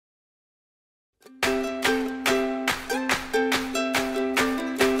I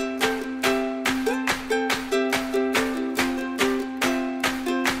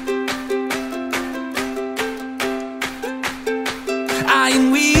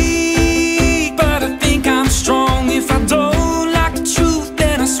am weak, but I think I'm strong. If I don't like the truth,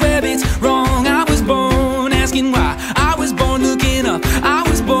 then I swear it's wrong. I was born asking why, I was born looking up, I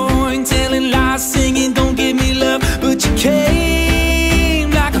was born telling lies, singing don't give me love. But you came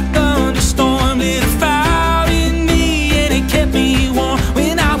like a thunderstorm, lit a fire in me, and it kept me warm.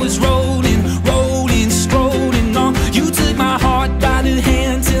 When I was rolling, strolling on, you took my heart by the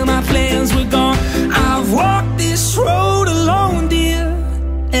hand till my plans were gone. I've walked this road alone, dear,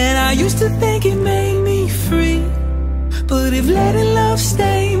 and I used to think it made me free. But if letting love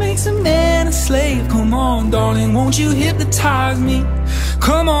stay makes a man a slave, come on, darling, won't you hypnotize me?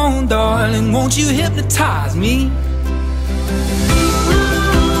 Come on, darling, won't you hypnotize me?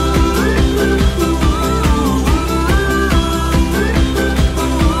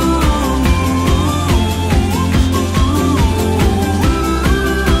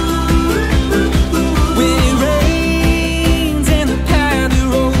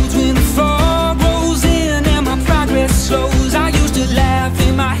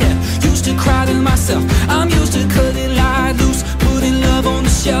 I'm used to cutting light loose, putting love on the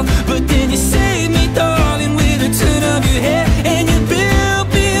shelf. But then you saved me, darling, with a turn of your head. And you built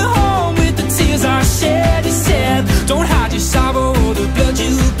me home with the tears I shed. You said, don't hide your sorrow or the blood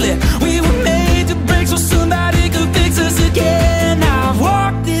you bled. We were made to break so somebody could fix us again. I've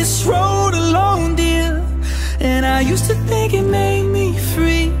walked this road alone, dear, and I used to think it made me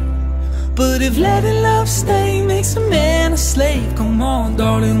free. But if letting love stay makes a man a slave, come on,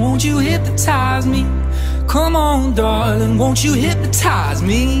 darling, won't you hypnotize me? Come on, darling, won't you hypnotize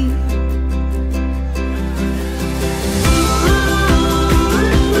me?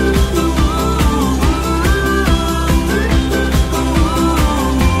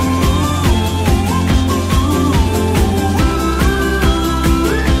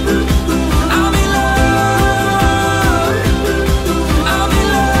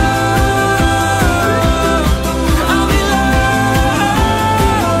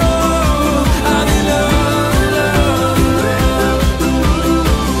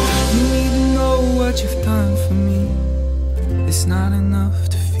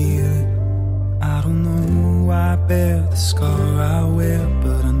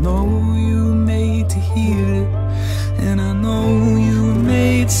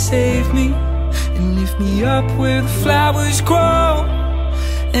 Where the flowers grow,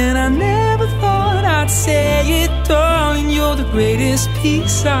 and I never thought I'd say it, darling, you're the greatest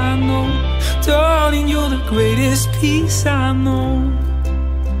piece I know. Darling, you're the greatest piece I know.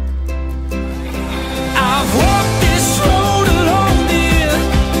 I've walked this road alone, dear,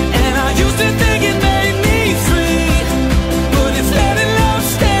 and I used to think it made me free. But if letting love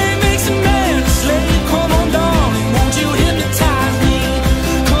stay makes a man a slave, come on, darling, won't you hypnotize me?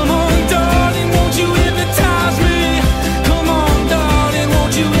 Come on, darling, won't you hypnotize me? Come on, darling,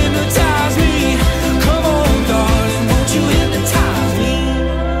 won't you hypnotize me? Come on, darling, won't you hypnotize me?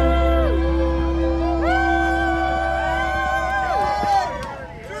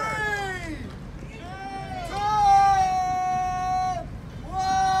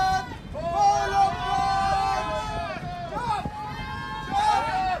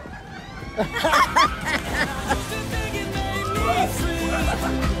 Ha ha!